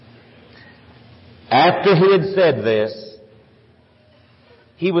After he had said this,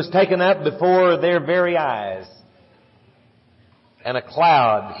 he was taken up before their very eyes, and a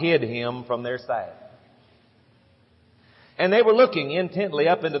cloud hid him from their sight. And they were looking intently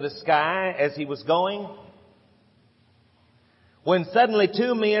up into the sky as he was going, when suddenly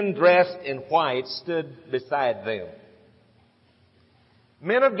two men dressed in white stood beside them.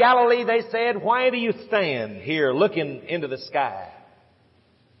 Men of Galilee, they said, why do you stand here looking into the sky?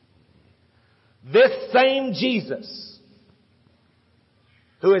 This same Jesus,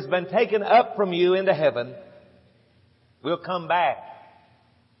 who has been taken up from you into heaven, will come back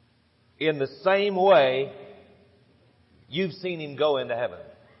in the same way you've seen him go into heaven.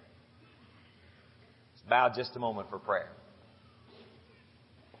 Let's bow just a moment for prayer.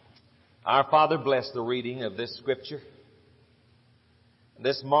 Our Father, bless the reading of this scripture,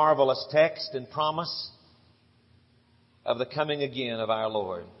 this marvelous text and promise of the coming again of our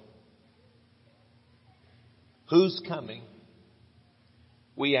Lord, whose coming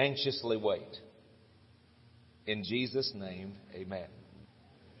we anxiously wait. In Jesus' name, amen.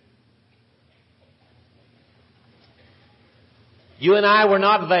 You and I were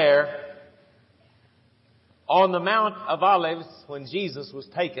not there on the Mount of Olives when Jesus was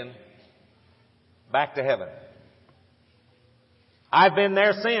taken back to heaven. I've been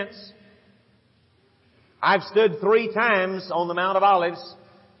there since. I've stood 3 times on the Mount of Olives.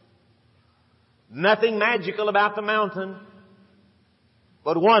 Nothing magical about the mountain,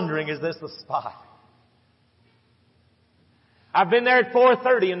 but wondering, is this the spot? I've been there at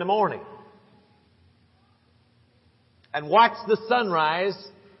 4:30 in the morning and watched the sunrise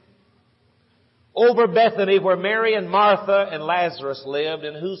over Bethany, where Mary and Martha and Lazarus lived,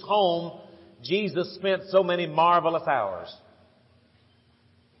 in whose home Jesus spent so many marvelous hours.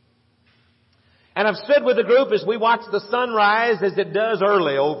 And I've stood with the group as we watch the sunrise as it does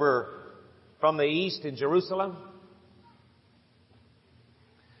early over from the east in Jerusalem,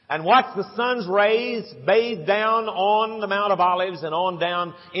 and watch the sun's rays bathe down on the Mount of Olives and on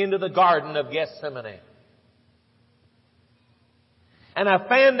down into the Garden of Gethsemane. And I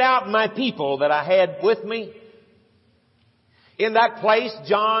fanned out my people that I had with me. In that place,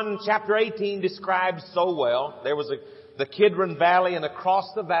 John chapter 18 describes so well. There was the Kidron Valley, and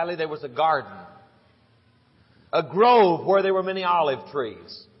across the valley there was a garden, a grove where there were many olive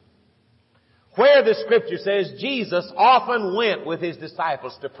trees, where the scripture says Jesus often went with his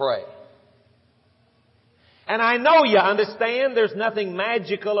disciples to pray. And I know you understand there's nothing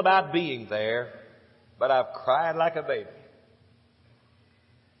magical about being there, but I've cried like a baby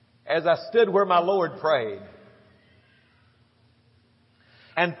as I stood where my Lord prayed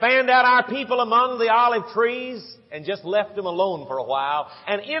and fanned out our people among the olive trees and just left them alone for a while.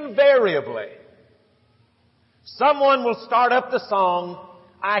 And invariably, someone will start up the song,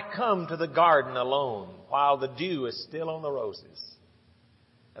 I come to the garden alone while the dew is still on the roses.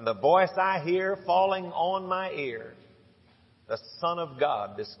 And the voice I hear falling on my ear, the Son of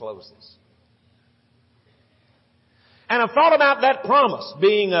God discloses. And I've thought about that promise,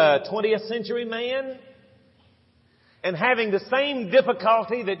 being a 20th century man and having the same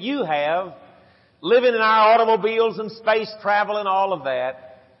difficulty that you have, living in our automobiles and space travel and all of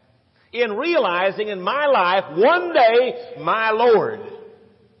that, in realizing in my life, one day my Lord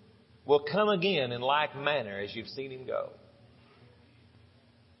will come again in like manner as you've seen him go.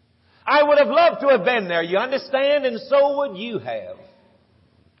 I would have loved to have been there, you understand, and so would you have.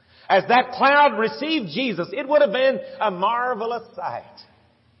 As that cloud received Jesus, it would have been a marvelous sight.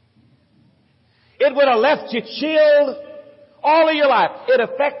 It would have left you chilled all of your life. It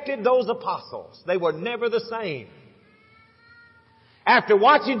affected those apostles. They were never the same. After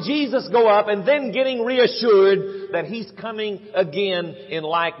watching Jesus go up and then getting reassured that he's coming again in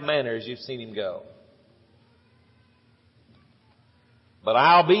like manner as you've seen him go. But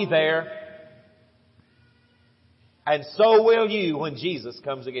I'll be there, and so will you when Jesus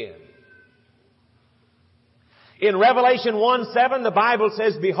comes again. In Revelation 1:7, the Bible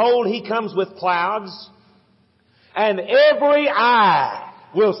says, behold, he comes with clouds, and every eye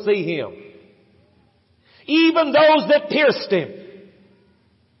will see him, even those that pierced him.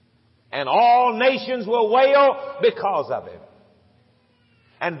 And all nations will wail because of him.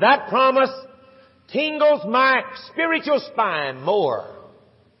 And that promise tingles my spiritual spine more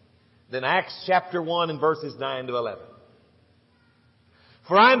than Acts chapter 1 and verses 9 to 11.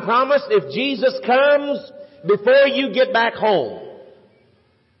 For I'm promised if Jesus comes before you get back home,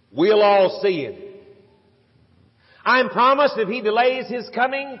 we'll all see him. I'm promised if he delays his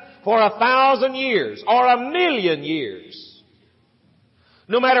coming for 1,000 years or 1,000,000 years,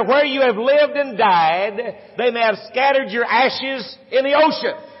 no matter where you have lived and died, they may have scattered your ashes in the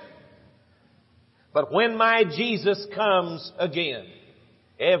ocean. But when my Jesus comes again,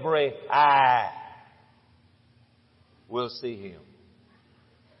 every eye will see Him.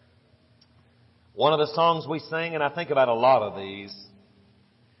 One of the songs we sing, and I think about a lot of these,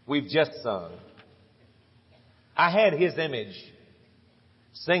 we've just sung. I had His image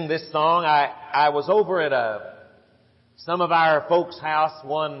sing this song. I was over at some of our folks' house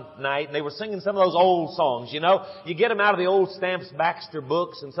one night, and they were singing some of those old songs. You know, you get them out of the old Stamps Baxter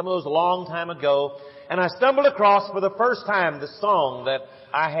books, and some of those a long time ago. And I stumbled across for the first time the song that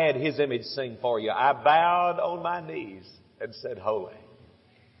I had His image sing for you. I bowed on my knees and said, Holy.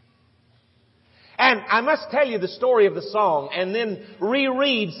 And I must tell you the story of the song and then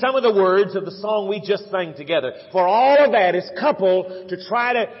reread some of the words of the song we just sang together. For all of that is coupled to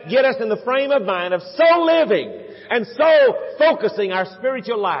try to get us in the frame of mind of so living and so focusing our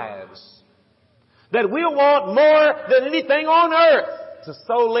spiritual lives that we'll want more than anything on earth to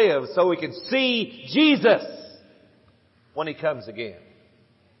so live so we can see Jesus when He comes again.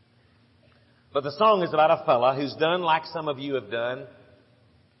 But the song is about a fella who's done like some of you have done.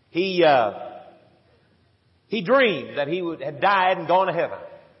 He dreamed that he had died and gone to heaven.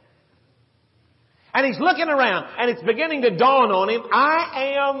 And he's looking around and it's beginning to dawn on him,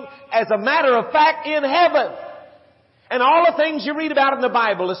 I am, as a matter of fact, in heaven. And all the things you read about in the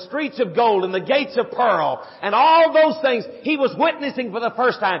Bible, the streets of gold and the gates of pearl and all those things he was witnessing for the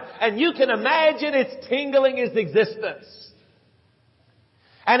first time. And you can imagine it's tingling his existence.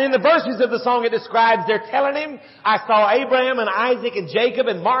 And in the verses of the song it describes, they're telling him, I saw Abraham and Isaac and Jacob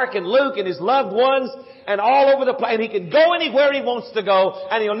and Mark and Luke and his loved ones and all over the place. And he can go anywhere he wants to go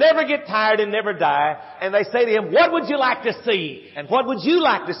and he'll never get tired and never die. And they say to him, what would you like to see? And what would you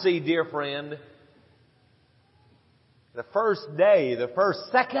like to see, dear friend? The first day, the first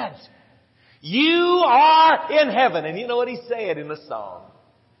second, you are in heaven. And you know what he said in the song?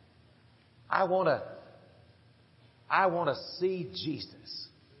 I want to see Jesus.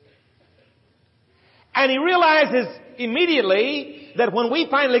 And he realizes immediately that when we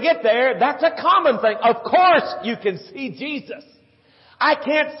finally get there, that's a common thing. Of course you can see Jesus. I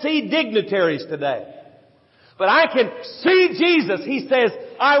can't see dignitaries today. But I can see Jesus. He says,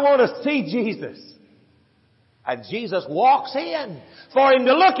 I want to see Jesus. And Jesus walks in for him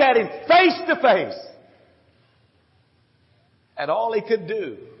to look at him face to face. And all he could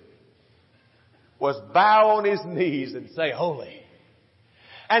do was bow on his knees and say, Holy.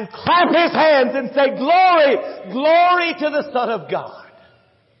 And clap his hands and say, Glory, glory to the Son of God.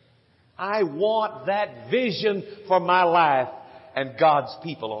 I want that vision for my life and God's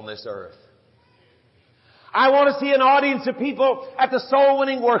people on this earth. I want to see an audience of people at the soul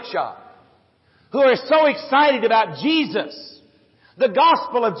winning workshop who are so excited about Jesus, the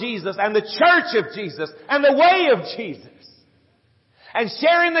gospel of Jesus and the church of Jesus and the way of Jesus. And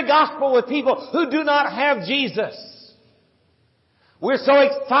sharing the gospel with people who do not have Jesus. We're so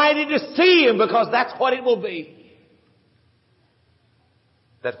excited to see Him because that's what it will be.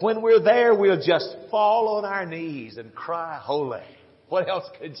 That when we're there, we'll just fall on our knees and cry, Holy. What else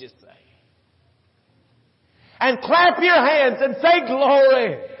could you say? And clap your hands and say,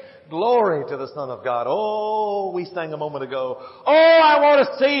 Glory. Glory to the Son of God. Oh, we sang a moment ago. Oh, I want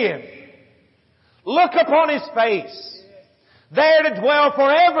to see Him. Look upon His face. There to dwell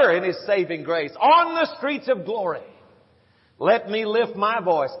forever in His saving grace. On the streets of glory. Let me lift my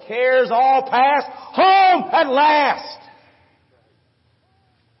voice. Cares all past. Home at last.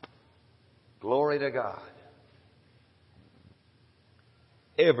 Glory to God.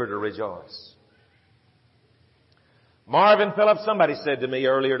 Ever to rejoice. Marvin Phillips, somebody said to me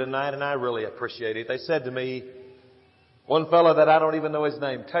earlier tonight, and I really appreciate it. They said to me, one fellow that I don't even know his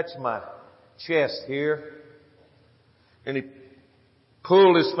name, touched my chest here. And he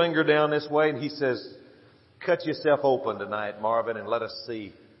pulled his finger down this way and he says, cut yourself open tonight, Marvin, and let us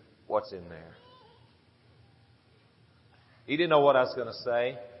see what's in there. He didn't know what I was going to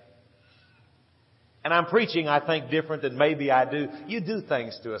say. And I'm preaching, I think, different than maybe I do. You do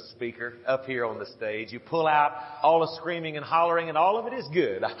things to a speaker up here on the stage. You pull out all the screaming and hollering, and all of it is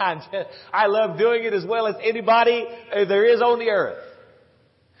good. I love doing it as well as anybody there is on the earth.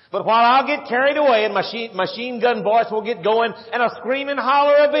 But while I'll get carried away and machine gun voice will get going and I'll scream and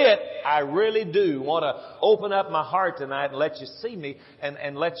holler a bit, I really do want to open up my heart tonight and let you see me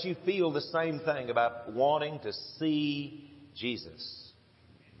and let you feel the same thing about wanting to see Jesus.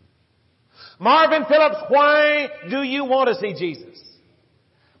 Marvin Phillips, why do you want to see Jesus?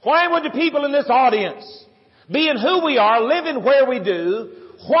 Why would the people in this audience, being who we are, living where we do,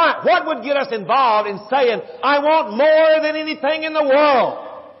 what would get us involved in saying, I want more than anything in the world?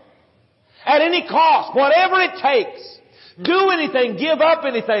 At any cost, whatever it takes, do anything, give up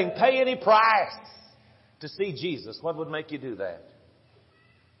anything, pay any price. to see Jesus, what would make you do that?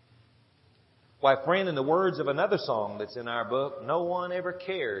 Why, friend, in the words of another song that's in our book, no one ever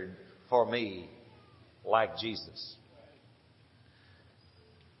cared for me like Jesus.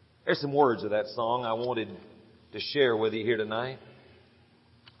 There's some words of that song I wanted to share with you here tonight.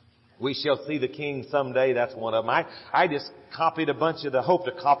 We shall see the King someday. That's one of them. I just copied a bunch of hope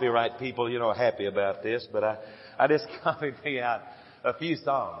to copyright people, happy about this, but I just copied me out a few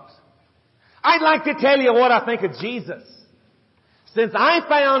songs. I'd like to tell you what I think of Jesus. Since I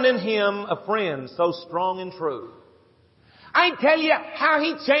found in Him a friend so strong and true, I tell you how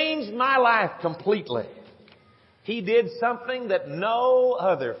He changed my life completely. He did something that no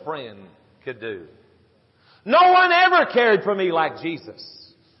other friend could do. No one ever cared for me like Jesus.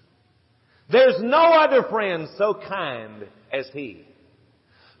 There's no other friend so kind as He.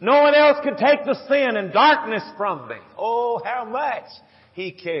 No one else could take the sin and darkness from me. Oh, how much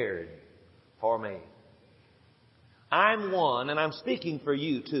He cared for me. I'm one, and I'm speaking for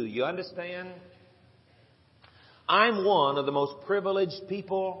you too. You understand? I'm one of the most privileged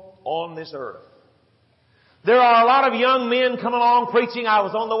people on this earth. There are a lot of young men coming along preaching. I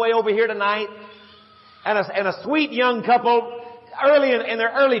was on the way over here tonight, and a sweet young couple in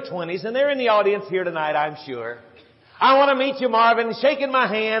their early 20s, and they're in the audience here tonight, I'm sure. I want to meet you, Marvin, shaking my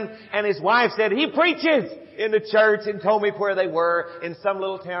hand, and his wife said, he preaches in the church, and told me where they were, in some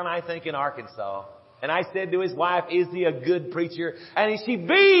little town, I think, in Arkansas. And I said to his wife, is he a good preacher? And she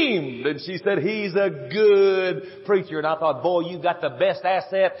beamed, and she said, he's a good preacher. And I thought, boy, you got the best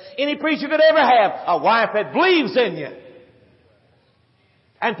asset any preacher could ever have, a wife that believes in you.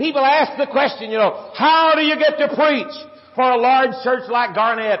 And people ask the question, how do you get to preach for a large church like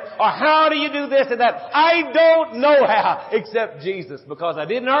Garnett? Or how do you do this and that? I don't know how, except Jesus, because I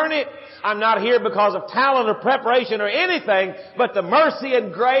didn't earn it. I'm not here because of talent or preparation or anything, but the mercy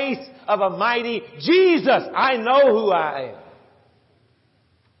and grace of a mighty Jesus. I know who I am.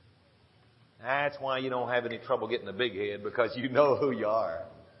 That's why you don't have any trouble getting a big head, because you know who you are.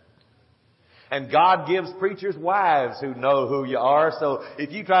 And God gives preachers wives who know who you are, so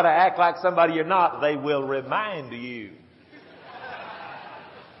if you try to act like somebody you're not, they will remind you.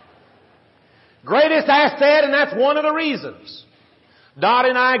 Greatest asset, and that's one of the reasons. Dot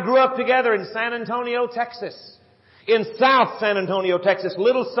and I grew up together in San Antonio, Texas. In South San Antonio, Texas,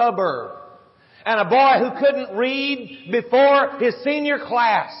 little suburb. And a boy who couldn't read before his senior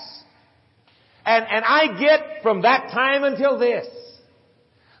class. And I get from that time until this,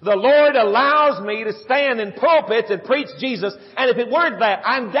 the Lord allows me to stand in pulpits and preach Jesus. And if it weren't that,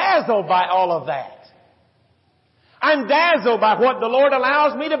 I'm dazzled by all of that. I'm dazzled by what the Lord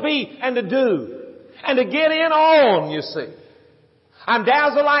allows me to be and to do and to get in on, you see. I'm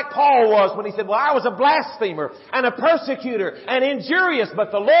dazzled like Paul was when he said, well, I was a blasphemer and a persecutor and injurious,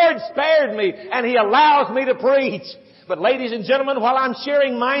 but the Lord spared me and He allows me to preach. But ladies and gentlemen, while I'm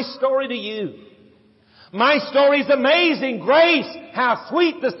sharing my story to you, my story's amazing grace, how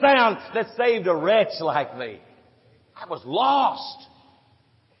sweet the sound that saved a wretch like me. I was lost.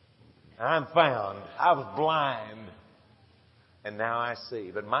 I'm found. I was blind. And now I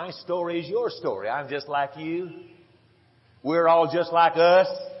see. But my story is your story. I'm just like you. We're all just like us.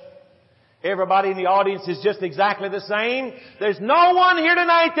 Everybody in the audience is just exactly the same. There's no one here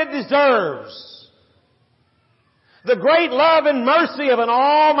tonight that deserves the great love and mercy of an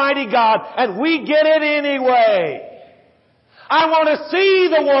almighty God. And we get it anyway. I want to see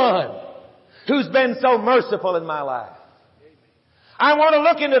the one who's been so merciful in my life. I want to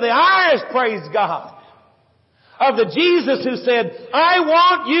look into the eyes, praise God, of the Jesus who said, I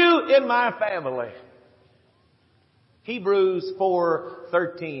want you in my family. Hebrews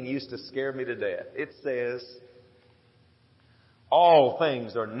 4:13 used to scare me to death. It says, all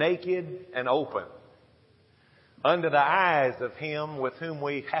things are naked and open under the eyes of Him with whom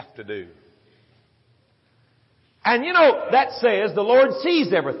we have to do. And that says the Lord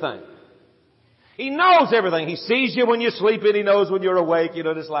sees everything. He knows everything. He sees you when you're sleeping. He knows when you're awake.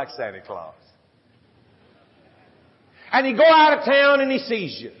 Just like Santa Claus. And you go out of town and He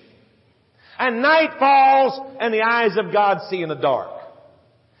sees you. And night falls and the eyes of God see in the dark.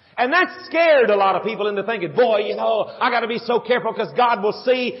 And that scared a lot of people into thinking, boy, I got to be so careful because God will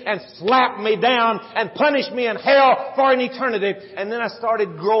see and slap me down and punish me in hell for an eternity. And then I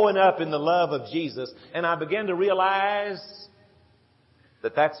started growing up in the love of Jesus. And I began to realize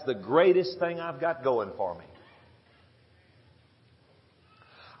that that's the greatest thing I've got going for me.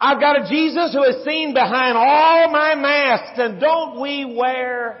 I've got a Jesus who is seen behind all my masks. And don't we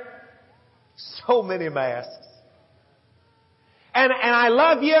wear so many masks? And I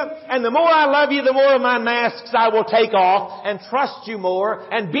love you, and the more I love you, the more of my masks I will take off and trust you more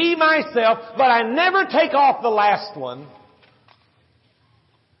and be myself, but I never take off the last one.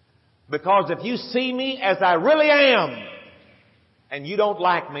 Because if you see me as I really am, and you don't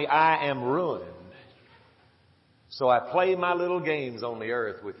like me, I am ruined. So I play my little games on the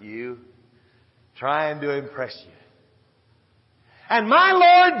earth with you, trying to impress you. And my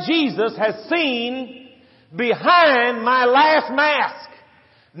Lord Jesus has seen behind my last mask,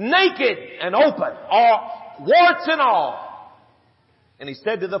 naked and open, all warts and all. And He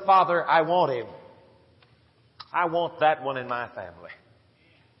said to the Father, I want him. I want that one in my family.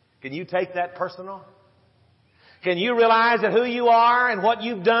 Can you take that personal? Can you realize that who you are and what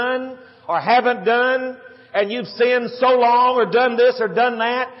you've done or haven't done, and you've sinned so long or done this or done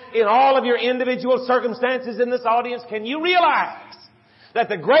that in all of your individual circumstances in this audience? Can you realize that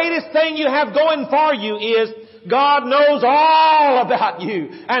the greatest thing you have going for you is God knows all about you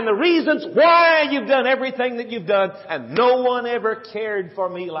and the reasons why you've done everything that you've done, and no one ever cared for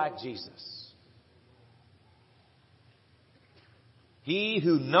me like Jesus. He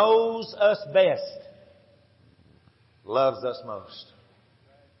who knows us best loves us most.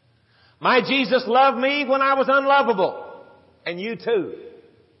 My Jesus loved me when I was unlovable, and you too.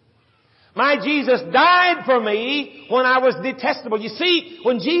 My Jesus died for me when I was detestable. You see,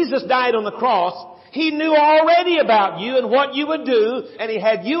 when Jesus died on the cross, He knew already about you and what you would do, and He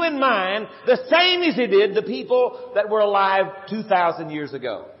had you in mind the same as He did the people that were alive 2,000 years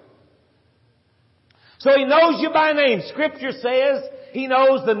ago. So He knows you by name. Scripture says He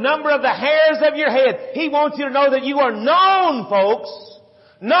knows the number of the hairs of your head. He wants you to know that you are known, folks.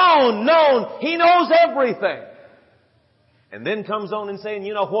 Known. He knows everything. And then comes on and saying,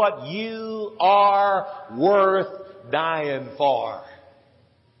 you know what? You are worth dying for.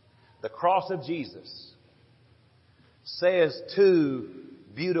 The cross of Jesus says two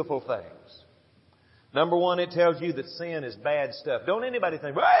beautiful things. Number one, it tells you that sin is bad stuff. Don't anybody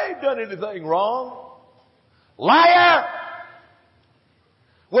think, well, I ain't done anything wrong. Liar!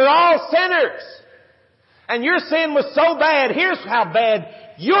 We're all sinners. And your sin was so bad. Here's how bad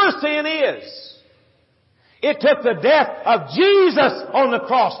your sin is. It took the death of Jesus on the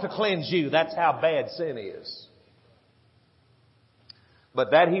cross to cleanse you. That's how bad sin is.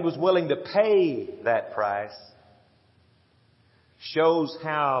 But that He was willing to pay that price shows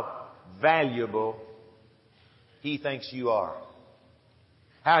how valuable He thinks you are.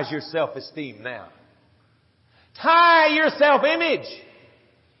 How's your self-esteem now? Tie your self-image.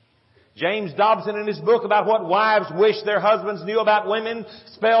 James Dobson, in his book about what wives wish their husbands knew about women,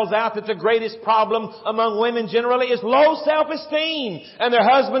 spells out that the greatest problem among women generally is low self-esteem. And their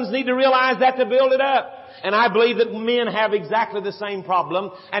husbands need to realize that to build it up. And I believe that men have exactly the same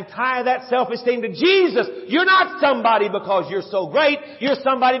problem, and tie that self-esteem to Jesus. You're not somebody because you're so great. You're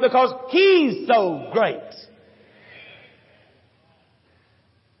somebody because He's so great.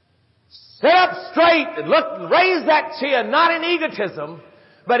 Sit up straight and look, raise that chin, not in egotism,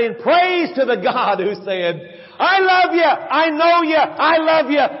 but in praise to the God who said, I love you, I know you, I love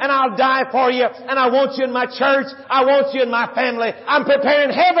you, and I'll die for you, and I want you in my church, I want you in my family. I'm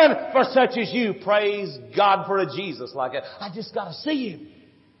preparing heaven for such as you. Praise God for a Jesus like that. I just got to see Him.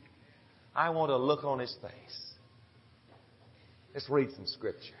 I want to look on His face. Let's read some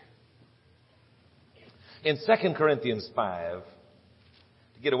Scripture. In 2 Corinthians 5,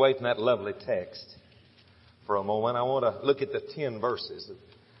 to get away from that lovely text for a moment, I want to look at the 10 verses.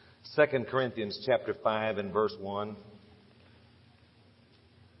 2 Corinthians chapter 5 and verse 1.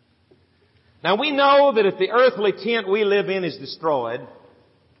 Now we know that if the earthly tent we live in is destroyed,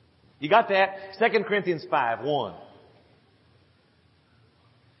 you got that? 2 Corinthians 5, 1.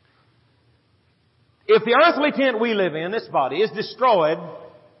 If the earthly tent we live in, this body, is destroyed,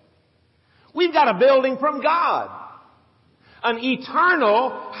 we've got a building from God. An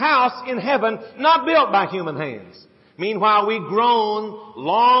eternal house in heaven, not built by human hands. Meanwhile, we groan,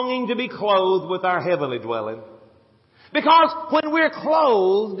 longing to be clothed with our heavenly dwelling. Because when we're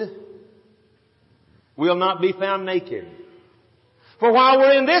clothed, we'll not be found naked. For while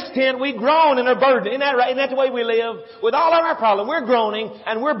we're in this tent, we groan and are burdened. Isn't that right? Isn't that the way we live? With all of our problems, we're groaning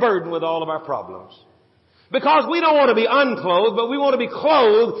and we're burdened with all of our problems. Because we don't want to be unclothed, but we want to be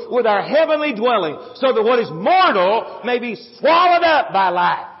clothed with our heavenly dwelling, so that what is mortal may be swallowed up by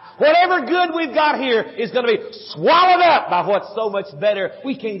life. Whatever good we've got here is going to be swallowed up by what's so much better,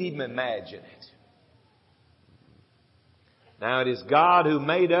 we can't even imagine it. Now it is God who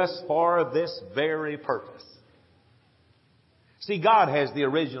made us for this very purpose. See, God has the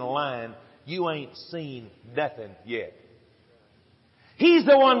original line, you ain't seen nothing yet. He's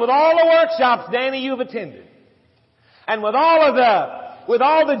the one with all the workshops, Danny, you've attended. And with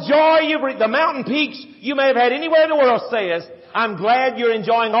all the joy the mountain peaks you may have had anywhere in the world says, I'm glad you're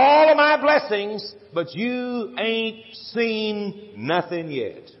enjoying all of my blessings, but you ain't seen nothing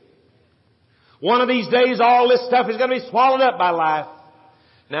yet. One of these days all this stuff is going to be swallowed up by life.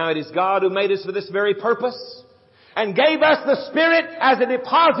 Now it is God who made us for this very purpose and gave us the Spirit as a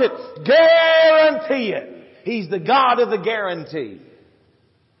deposit, guaranteeing. He's the God of the guarantee.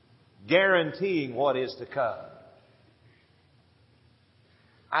 Guaranteeing what is to come.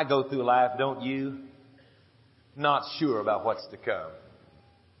 I go through life, don't you? Not sure about what's to come.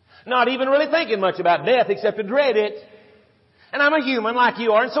 Not even really thinking much about death except to dread it. And I'm a human like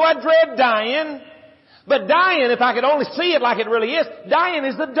you are, and so I dread dying. But dying, if I could only see it like it really is, dying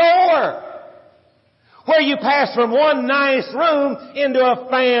is the door. Where you pass from one nice room into a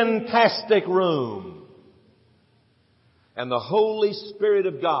fantastic room. And the Holy Spirit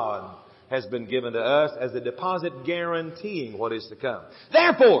of God has been given to us as a deposit guaranteeing what is to come.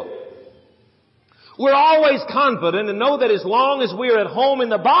 Therefore, we're always confident and know that as long as we're at home in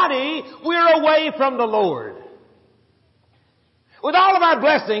the body, we're away from the Lord. With all of our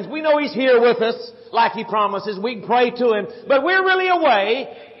blessings, we know He's here with us like He promises. We can pray to Him, but we're really away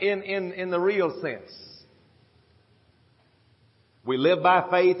in the real sense. We live by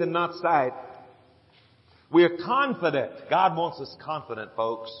faith and not sight. We're confident. God wants us confident,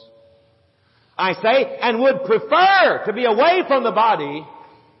 folks. I say, and would prefer to be away from the body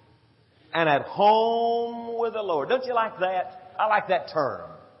and at home with the Lord. Don't you like that? I like that term.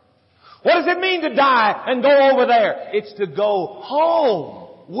 What does it mean to die and go over there? It's to go home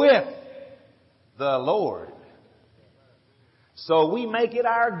with the Lord. So we make it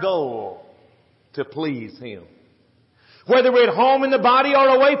our goal to please Him. Whether we're at home in the body or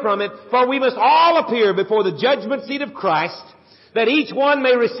away from it, for we must all appear before the judgment seat of Christ, that each one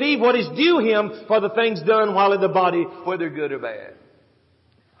may receive what is due him for the things done while in the body, whether good or bad.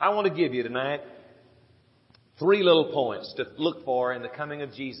 I want to give you tonight 3 little points to look for in the coming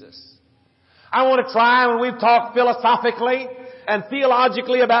of Jesus. I want to try, when we've talked philosophically and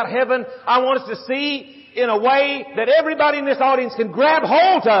theologically about heaven, I want us to see in a way that everybody in this audience can grab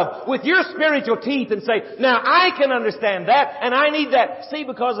hold of with your spiritual teeth and say, now I can understand that and I need that. See,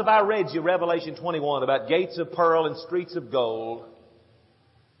 because if I read you Revelation 21 about gates of pearl and streets of gold,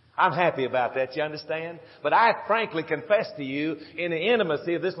 I'm happy about that, you understand? But I frankly confess to you, in the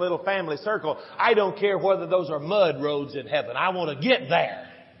intimacy of this little family circle, I don't care whether those are mud roads in heaven. I want to get there.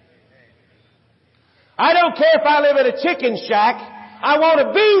 I don't care if I live in a chicken shack. I want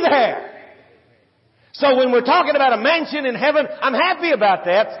to be there. So when we're talking about a mansion in heaven, I'm happy about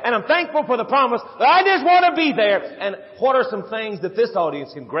that, and I'm thankful for the promise, but I just want to be there. And what are some things that this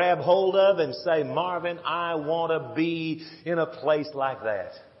audience can grab hold of and say, Marvin, I want to be in a place like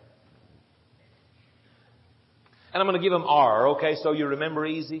that? And I'm going to give them R, okay, so you remember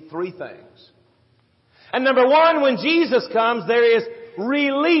easy. 3 things. And number 1, when Jesus comes, there is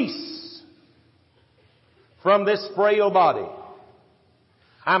release from this frail body.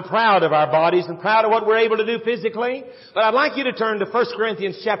 I'm proud of our bodies and proud of what we're able to do physically, but I'd like you to turn to 1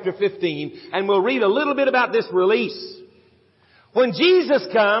 Corinthians chapter 15, and we'll read a little bit about this release. When Jesus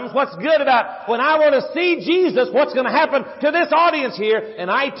comes, what's good about when I want to see Jesus, what's going to happen to this audience here, and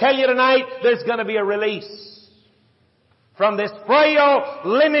I tell you tonight, there's going to be a release from this frail,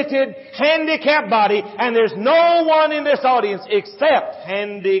 limited, handicapped body, and there's no one in this audience except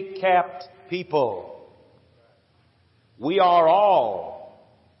handicapped people. We are all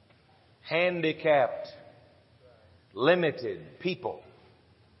handicapped, limited people.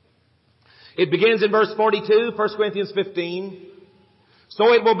 It begins in verse 42, 1 Corinthians 15.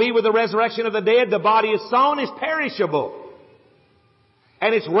 So it will be with the resurrection of the dead. The body is sown is perishable,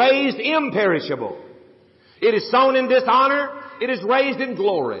 and it's raised imperishable. It is sown in dishonor. It is raised in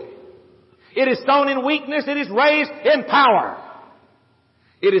glory. It is sown in weakness. It is raised in power.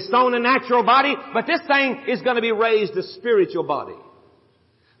 It is sown a natural body, but this thing is going to be raised a spiritual body.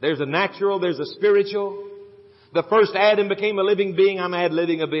 There's a natural, there's a spiritual. The first Adam became a living being. I'm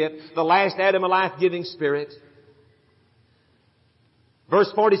ad-libbing a bit. The last Adam, a life-giving spirit.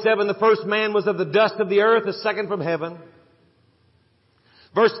 Verse 47, the first man was of the dust of the earth, the second from heaven.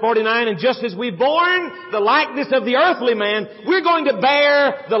 Verse 49, and just as we've borne the likeness of the earthly man, we're going to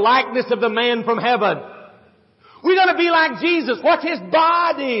bear the likeness of the man from heaven. We're going to be like Jesus. What's His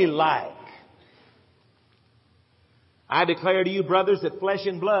body like? I declare to you, brothers, that flesh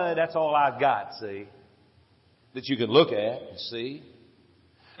and blood, that's all I've got, see? That you can look at and see.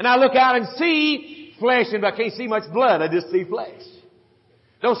 And I look out and see flesh, and I can't see much blood. I just see flesh.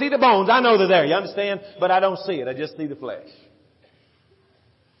 Don't see the bones. I know they're there, you understand? But I don't see it. I just see the flesh.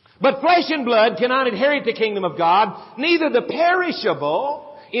 But flesh and blood cannot inherit the kingdom of God, neither the perishable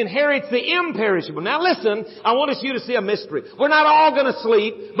inherits the imperishable. Now listen, I want you to see a mystery. We're not all going to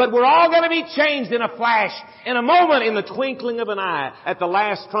sleep, but we're all going to be changed in a flash, in a moment, in the twinkling of an eye, at the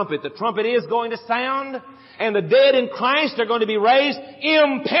last trumpet. The trumpet is going to sound, and the dead in Christ are going to be raised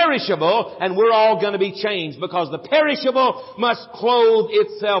imperishable, and we're all going to be changed, because the perishable must clothe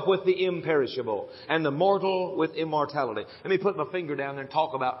itself with the imperishable, and the mortal with immortality. Let me put my finger down there and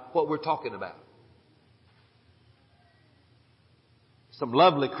talk about what we're talking about. Some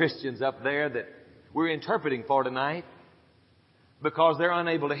lovely Christians up there that we're interpreting for tonight, because they're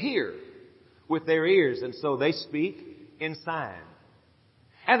unable to hear with their ears, and so they speak in sign.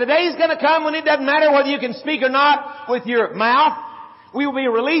 And the day is going to come when it doesn't matter whether you can speak or not with your mouth. We will be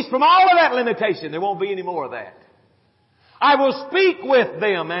released from all of that limitation. There won't be any more of that. I will speak with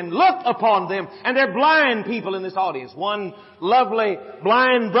them and look upon them. And they're blind people in this audience. One lovely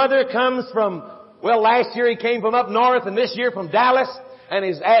blind brother comes from, well, last year he came from up north, and this year from Dallas. And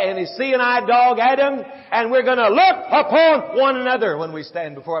his seeing-eye dog, Adam. And we're going to look upon one another when we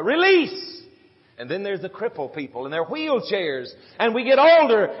stand before it. Release. And then there's the crippled people in their wheelchairs. And we get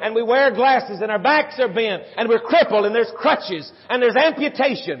older and we wear glasses and our backs are bent and we're crippled and there's crutches and there's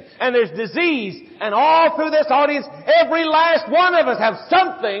amputation and there's disease. And all through this audience, every last one of us have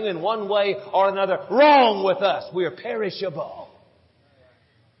something in one way or another wrong with us. We're perishable.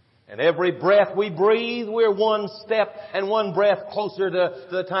 And every breath we breathe, we're one step and one breath closer to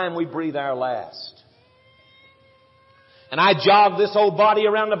the time we breathe our last. And I jog this old body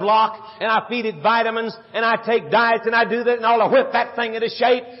around the block, and I feed it vitamins, and I take diets, and I do that, and I'll whip that thing into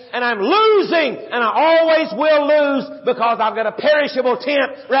shape, and I'm losing, and I always will lose, because I've got a perishable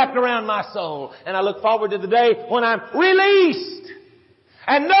tent wrapped around my soul. And I look forward to the day when I'm released.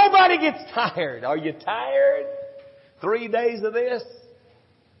 And nobody gets tired. Are you tired? 3 days of this?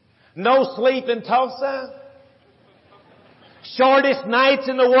 No sleep in Tulsa? Shortest nights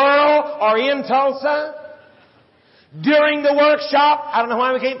in the world are in Tulsa? During the workshop, I don't know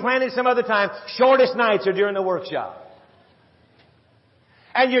why we can't plan it some other time. Shortest nights are during the workshop.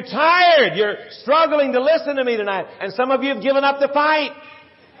 And you're tired. You're struggling to listen to me tonight. And some of you have given up the fight.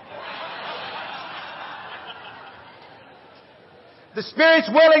 The Spirit's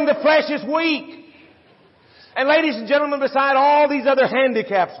willing, the flesh is weak. And ladies and gentlemen, beside all these other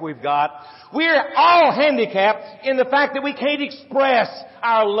handicaps we've got, we're all handicapped in the fact that we can't express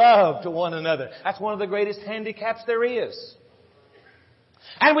our love to one another. That's one of the greatest handicaps there is.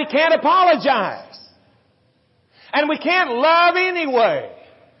 And we can't apologize. And we can't love anyway.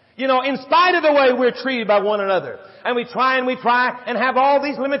 You know, in spite of the way we're treated by one another. And we try and have all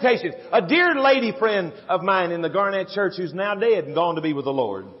these limitations. A dear lady friend of mine in the Garnett Church, who's now dead and gone to be with the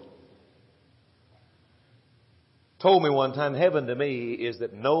Lord, told me one time, heaven to me is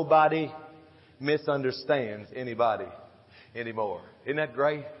that nobody misunderstands anybody anymore. Isn't that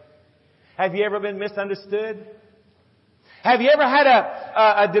great? Have you ever been misunderstood? Have you ever had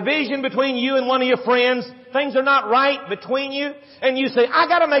a division between you and one of your friends? Things are not right between you, and you say, I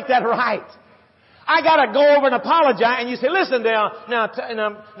got to make that right. I got to go over and apologize. And you say, listen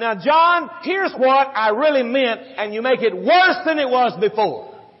now, John, here's what I really meant, and you make it worse than it was before.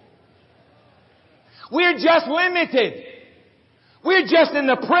 We're just limited. We're just in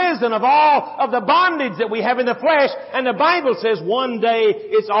the prison of all of the bondage that we have in the flesh. And the Bible says one day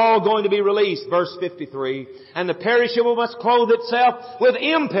it's all going to be released. Verse 53. And the perishable must clothe itself with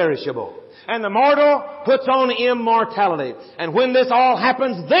imperishable. And the mortal puts on immortality. And when this all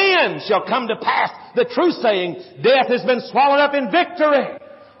happens, then shall come to pass the true saying, death has been swallowed up in victory.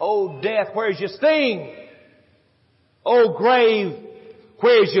 Oh, death, where's your sting? Oh, grave,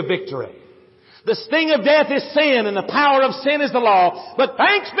 where's your victory? The sting of death is sin, and the power of sin is the law. But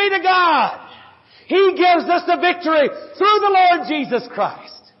thanks be to God, He gives us the victory through the Lord Jesus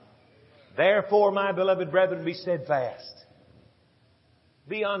Christ. Therefore, my beloved brethren, be steadfast.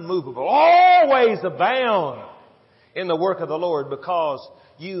 Be unmovable. Always abound in the work of the Lord, because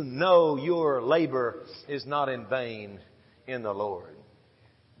you know your labor is not in vain in the Lord.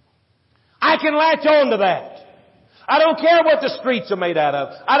 I can latch on to that. I don't care what the streets are made out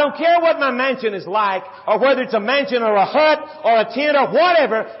of. I don't care what my mansion is like, or whether it's a mansion or a hut or a tent or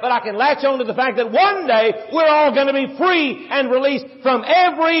whatever, but I can latch on to the fact that one day we're all going to be free and released from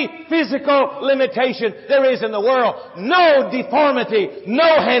every physical limitation there is in the world. No deformity,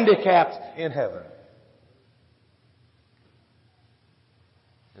 no handicaps in heaven.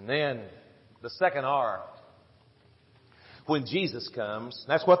 And then the second R, when Jesus comes,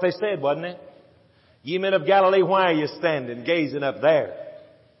 that's what they said, wasn't it? Ye men of Galilee, why are you standing, gazing up there?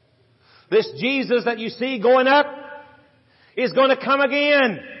 This Jesus that you see going up is going to come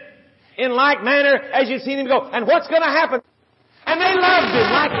again. in like manner as you've seen Him go. And what's going to happen? And they loved Him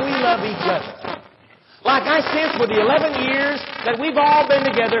like we love each other. Like I sense with the 11 years that we've all been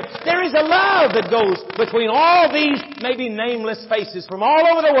together, there is a love that goes between all these maybe nameless faces from all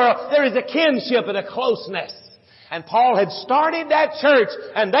over the world. There is a kinship and a closeness. And Paul had started that church,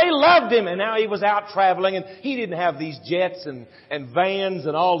 and they loved him, and now he was out traveling, and he didn't have these jets and vans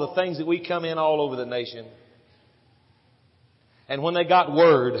and all the things that we come in all over the nation. And when they got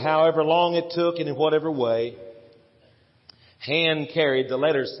word, however long it took and in whatever way, hand carried, the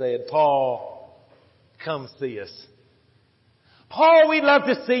letter said, Paul, come see us. Paul, we'd love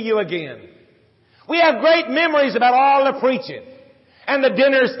to see you again. We have great memories about all the preaching and the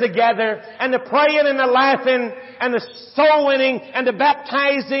dinners together and the praying and the laughing and the soul winning and the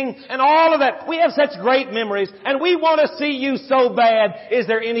baptizing and all of that. We have such great memories and we want to see you so bad. Is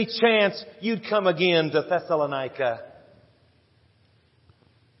there any chance you'd come again to Thessalonica?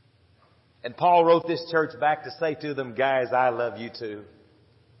 And Paul wrote this church back to say to them, guys, I love you too.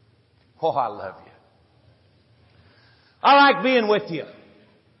 Oh, I love you. I like being with you.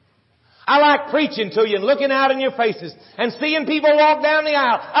 I like preaching to you and looking out in your faces and seeing people walk down the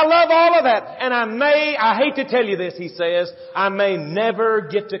aisle. I love all of that. And I hate to tell you this, he says, I may never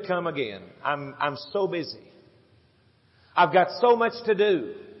get to come again. I'm so busy. I've got so much to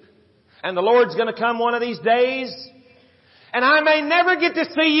do. And the Lord's going to come one of these days. And I may never get to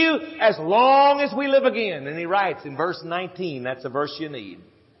see you as long as we live again. And he writes in verse 19, that's a verse you need.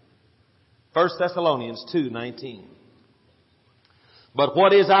 1 Thessalonians 2:19. But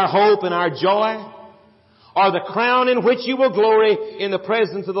what is our hope and our joy? Or the crown in which you will glory in the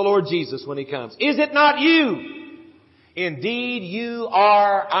presence of the Lord Jesus when He comes. Is it not you? Indeed, you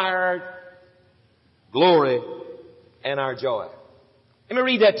are our glory and our joy. Let me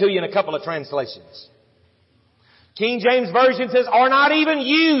read that to you in a couple of translations. King James Version says, are not even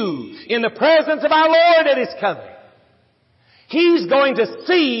you in the presence of our Lord at His coming? He's going to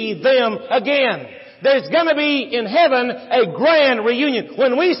see them again. There's going to be in heaven a grand reunion.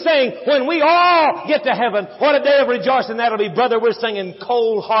 When we sing, when we all get to heaven, what a day of rejoicing that'll be, brother. We're singing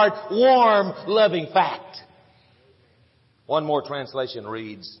cold heart, warm, loving fact. One more translation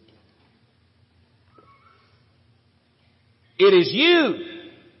reads, it is you.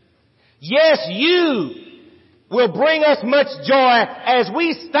 Yes, you will bring us much joy as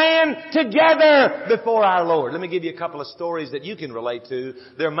we stand together before our Lord. Let me give you a couple of stories that you can relate to.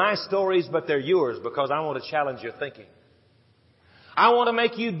 They're my stories, but they're yours because I want to challenge your thinking. I want to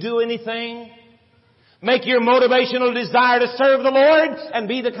make you do anything, make your motivational desire to serve the Lord and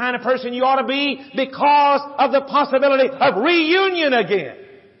be the kind of person you ought to be because of the possibility of reunion again,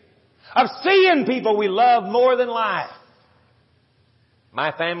 of seeing people we love more than life.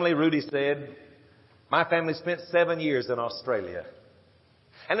 My family, Rudy said, my family spent 7 years in Australia.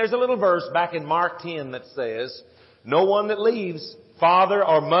 And there's a little verse back in Mark 10 that says, no one that leaves father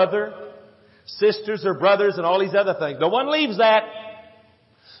or mother, sisters or brothers and all these other things, no one leaves that,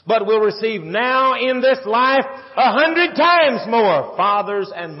 but will receive now in this life 100 times more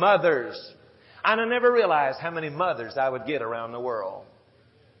fathers and mothers. And I never realized how many mothers I would get around the world.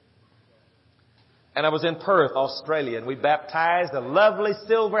 And I was in Perth, Australia, and we baptized a lovely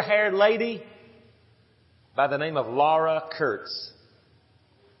silver-haired lady by the name of Laura Kurtz.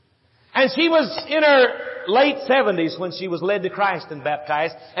 And she was in her late 70s when she was led to Christ and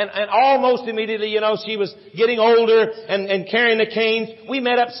baptized. And almost immediately, she was getting older and carrying the canes. We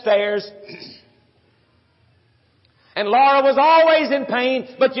met upstairs. And Laura was always in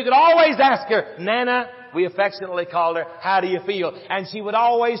pain, but you could always ask her, Nana, we affectionately called her, how do you feel? And she would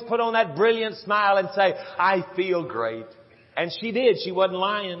always put on that brilliant smile and say, I feel great. And she did. She wasn't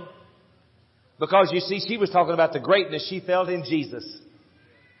lying. Because you see, she was talking about the greatness she felt in Jesus.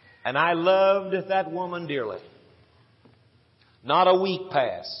 And I loved that woman dearly. Not a week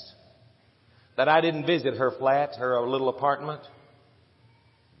passed that I didn't visit her flat, her little apartment.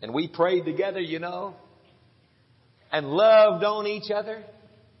 And we prayed together, and loved on each other.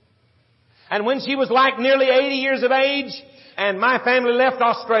 And when she was like nearly 80 years of age, and my family left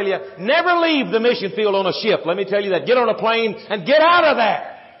Australia, never leave the mission field on a ship. Let me tell you that. Get on a plane and get out of there.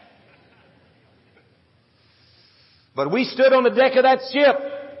 But we stood on the deck of that ship,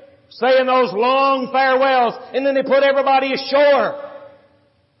 saying those long farewells, and then they put everybody ashore.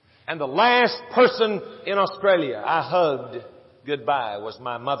 And the last person in Australia I hugged goodbye was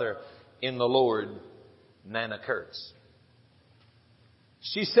my mother in the Lord, Nana Kurtz.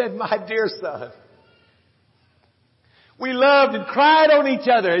 She said, my dear son, we loved and cried on each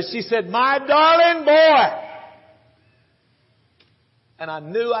other. And she said, my darling boy. And I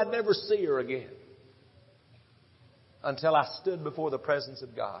knew I'd never see her again until I stood before the presence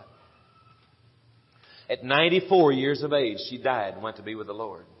of God. At 94 years of age, she died and went to be with the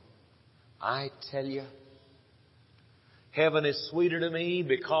Lord. I tell you, heaven is sweeter to me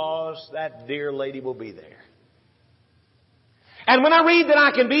because that dear lady will be there. And when I read that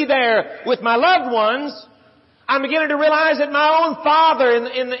I can be there with my loved ones, I'm beginning to realize that my own father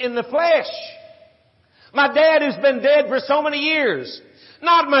in the flesh, my dad who's been dead for so many years,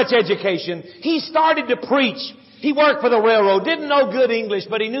 not much education, he started to preach. He worked for the railroad, didn't know good English,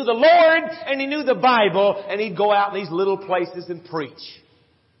 but he knew the Lord and he knew the Bible, and he'd go out in these little places and preach.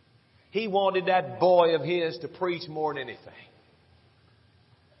 He wanted that boy of his to preach more than anything.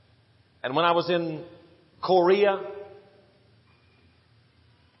 And when I was in Korea,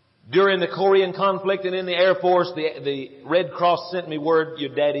 during the Korean conflict and in the Air Force, the Red Cross sent me word,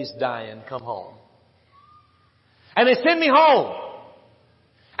 your daddy's dying, come home. And they sent me home.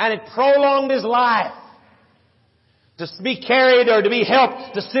 And it prolonged his life. To be carried or to be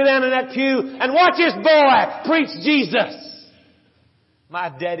helped to sit down in that pew and watch his boy preach Jesus.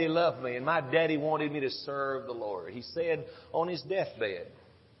 My daddy loved me and my daddy wanted me to serve the Lord. He said on his deathbed,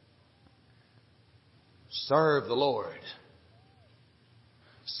 serve the Lord.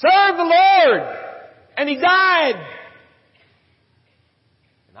 Serve the Lord. And he died.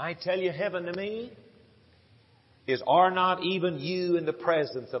 And I tell you, heaven to me is, are not even you in the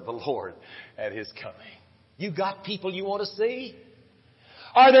presence of the Lord at his coming? You got people you want to see?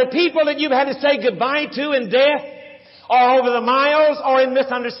 Are there people that you've had to say goodbye to in death? Or over the miles? Or in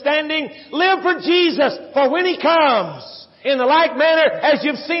misunderstanding? Live for Jesus, for when he comes, in the like manner as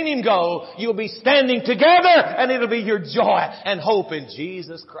you've seen him go, you'll be standing together and it'll be your joy and hope in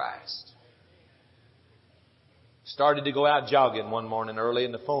Jesus Christ. Started to go out jogging one morning early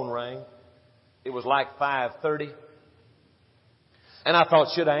and the phone rang. It was like 5:30. And I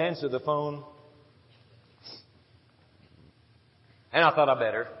thought, should I answer the phone? And I thought I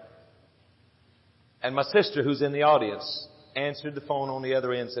better. And my sister, who's in the audience, answered the phone on the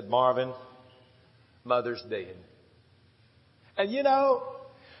other end and said, Marvin, Mother's dead. And you know,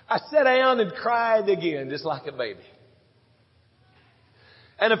 I sat down and cried again, just like a baby.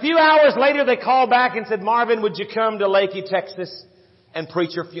 And a few hours later, they called back and said, Marvin, would you come to Lakey, Texas, and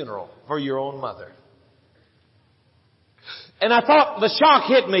preach your funeral for your own mother? And I thought, the shock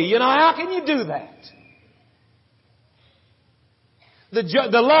hit me. You know, how can you do that? The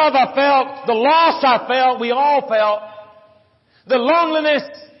love I felt, the loss I felt, we all felt, the loneliness,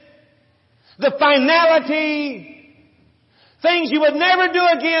 the finality, things you would never do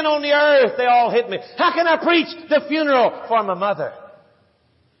again on the earth, they all hit me. How can I preach the funeral for my mother?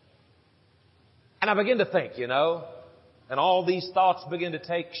 And I began to think, you know, and all these thoughts begin to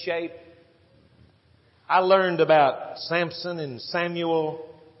take shape. I learned about Samson and Samuel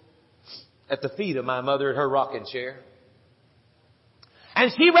at the feet of my mother at her rocking chair. And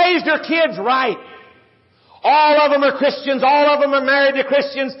she raised her kids right. All of them are Christians. All of them are married to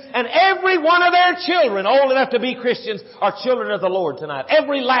Christians. And every one of their children, old enough to be Christians, are children of the Lord tonight.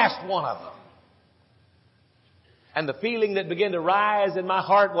 Every last one of them. And the feeling that began to rise in my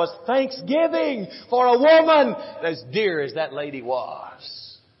heart was thanksgiving for a woman as dear as that lady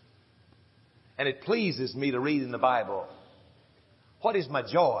was. And it pleases me to read in the Bible. What is my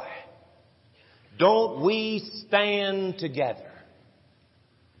joy? Don't we stand together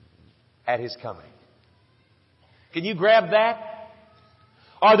at his coming? Can you grab that?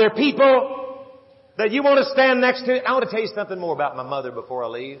 Are there people that you want to stand next to? I want to tell you something more about my mother before I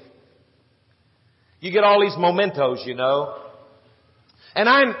leave. You get all these mementos, you know. And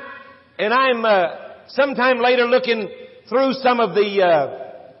I'm sometime later looking through some of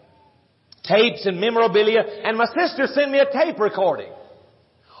the tapes and memorabilia, and my sister sent me a tape recording.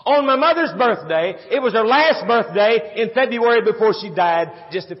 On my mother's birthday, it was her last birthday in February before she died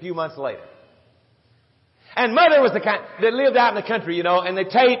just a few months later. And Mother was the kind that lived out in the country, you know, and they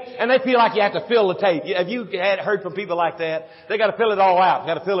tape, and they feel like you have to fill the tape. Have you heard from people like that? They got to fill it all out,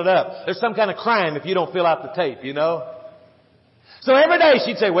 got to fill it up. There's some kind of crime if you don't fill out the tape, you know. So every day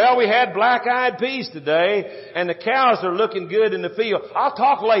she'd say, well, we had black-eyed peas today, and the cows are looking good in the field. I'll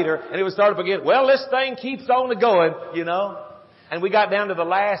talk later. And it would start up again. Well, this thing keeps on going, you know. And we got down to the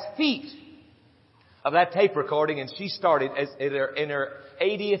last feet of that tape recording, and she started in her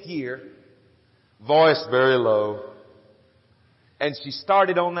 80th year, voice very low. And she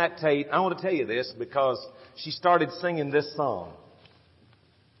started on that tape. I want to tell you this because she started singing this song.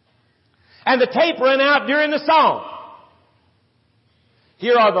 And the tape ran out during the song.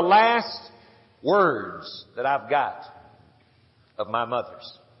 Here are the last words that I've got of my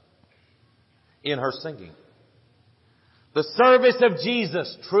mother's in her singing. The service of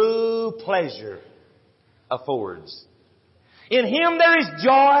Jesus true pleasure affords. In Him there is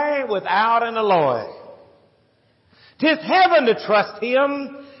joy without an alloy. 'Tis heaven to trust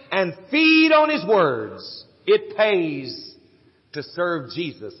Him and feed on His words. It pays to serve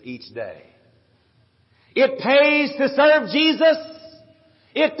Jesus each day. It pays to serve Jesus.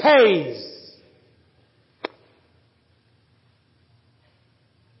 It pays.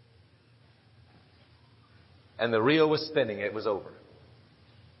 And the reel was spinning. It was over.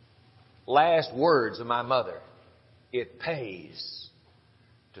 Last words of my mother. It pays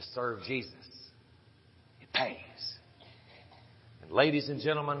to serve Jesus. It pays. And ladies and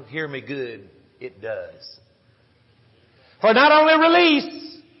gentlemen, hear me good. It does. For not only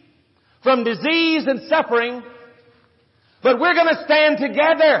release from disease and suffering, but we're going to stand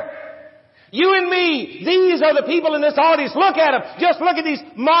together. You and me, these are the people in this audience. Look at them. Just look at these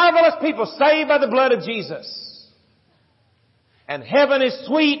marvelous people saved by the blood of Jesus. And heaven is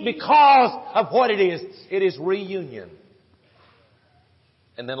sweet because of what it is. It is reunion.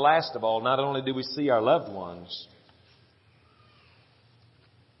 And then last of all, not only do we see our loved ones,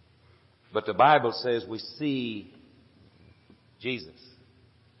 but the Bible says we see Jesus.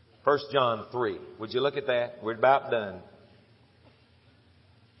 1 John 3. Would you look at that? We're about done.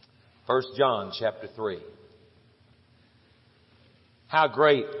 1 John chapter 3. How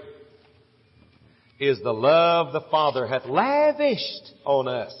great is the love the Father hath lavished on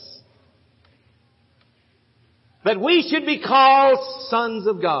us, that we should be called sons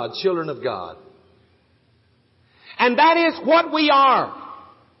of God, children of God. And that is what we are.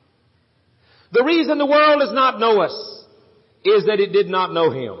 The reason the world does not know us is that it did not know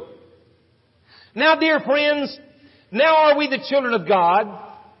Him. Now, dear friends, now are we the children of God,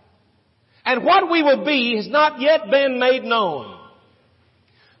 and what we will be has not yet been made known.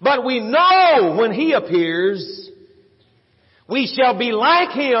 But we know when He appears, we shall be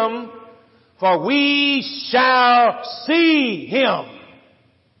like Him, for we shall see Him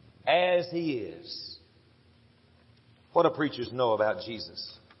as He is. What do preachers know about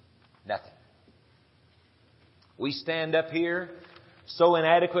Jesus? Nothing. We stand up here so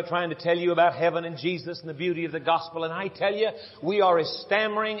inadequate trying to tell you about heaven and Jesus and the beauty of the gospel, and I tell you, we are as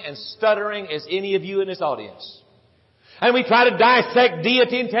stammering and stuttering as any of you in this audience. And we try to dissect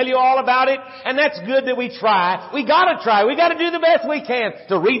deity and tell you all about it. And that's good that we try. We gotta try. We gotta do the best we can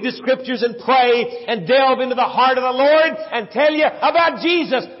to read the Scriptures and pray and delve into the heart of the Lord and tell you about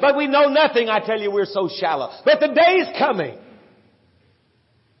Jesus. But we know nothing. I tell you, we're so shallow. But the day's coming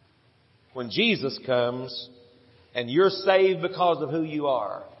when Jesus comes and you're saved because of who you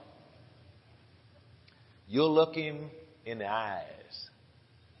are. You'll look Him in the eyes.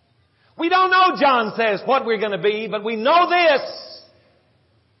 We don't know, John says, what we're going to be, but we know this.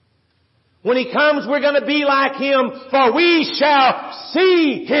 When He comes, we're going to be like Him, for we shall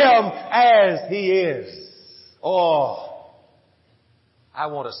see Him as He is. Oh, I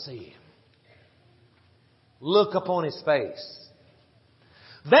want to see Him. Look upon His face.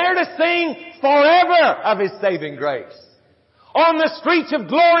 There to sing forever of His saving grace. On the streets of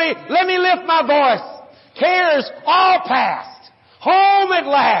glory, let me lift my voice. Cares all past. Home at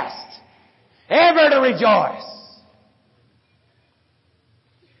last. Ever to rejoice.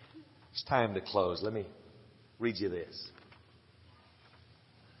 It's time to close. Let me read you this.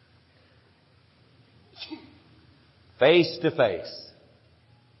 Face to face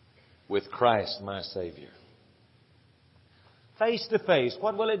with Christ my Savior. Face to face,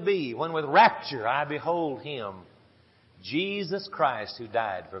 what will it be when with rapture I behold Him, Jesus Christ who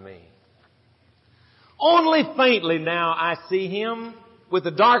died for me? Only faintly now I see Him, with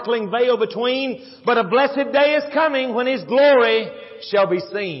the darkling veil between, but a blessed day is coming when His glory shall be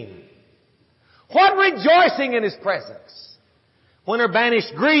seen. What rejoicing in His presence, when are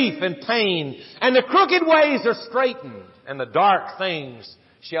banished grief and pain, and the crooked ways are straightened, and the dark things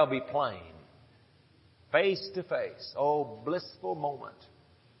shall be plain. Face to face, oh blissful moment.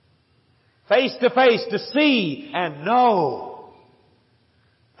 Face to face to see and know.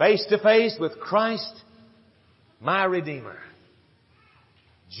 Face to face with Christ, my Redeemer.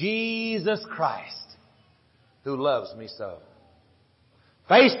 Jesus Christ, who loves me so.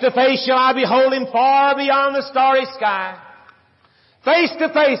 Face to face shall I behold Him far beyond the starry sky. Face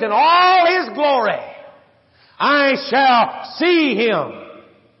to face in all His glory, I shall see Him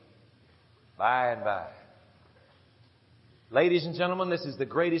by and by. Ladies and gentlemen, this is the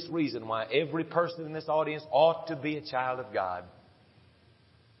greatest reason why every person in this audience ought to be a child of God.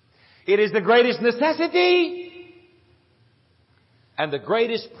 It is the greatest necessity and the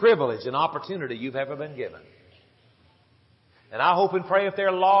greatest privilege and opportunity you've ever been given. And I hope and pray if there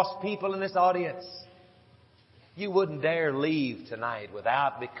are lost people in this audience, you wouldn't dare leave tonight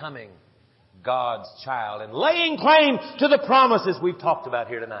without becoming God's child and laying claim to the promises we've talked about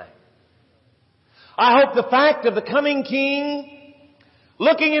here tonight. I hope the fact of the coming King,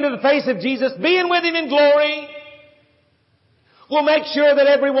 looking into the face of Jesus, being with Him in glory, will make sure that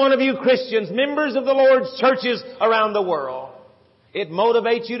every one of you Christians, members of the Lord's churches around the world, it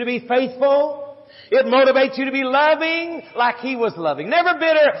motivates you to be faithful. It motivates you to be loving like He was loving. Never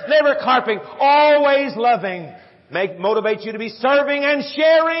bitter, never carping, always loving. Motivates you to be serving and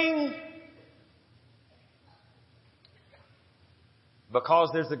sharing. Because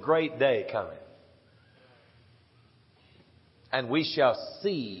there's a great day coming. And we shall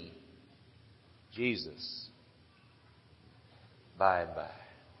see Jesus by and by.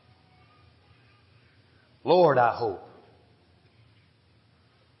 Lord, I hope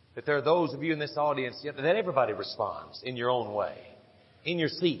that there are those of you in this audience, that everybody responds in your own way, in your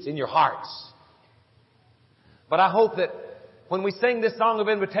seats, in your hearts. But I hope that when we sing this song of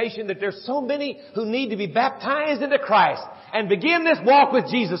invitation, that there's so many who need to be baptized into Christ and begin this walk with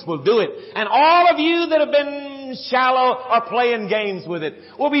Jesus will do it. And all of you that have been shallow or playing games with it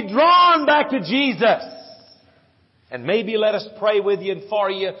will be drawn back to Jesus. And maybe let us pray with you and for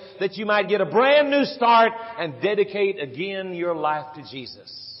you that you might get a brand new start and dedicate again your life to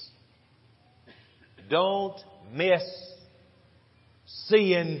Jesus. Don't miss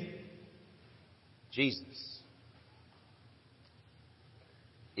seeing Jesus.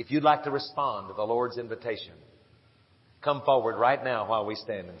 If you'd like to respond to the Lord's invitation, come forward right now while we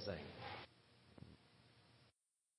stand and sing.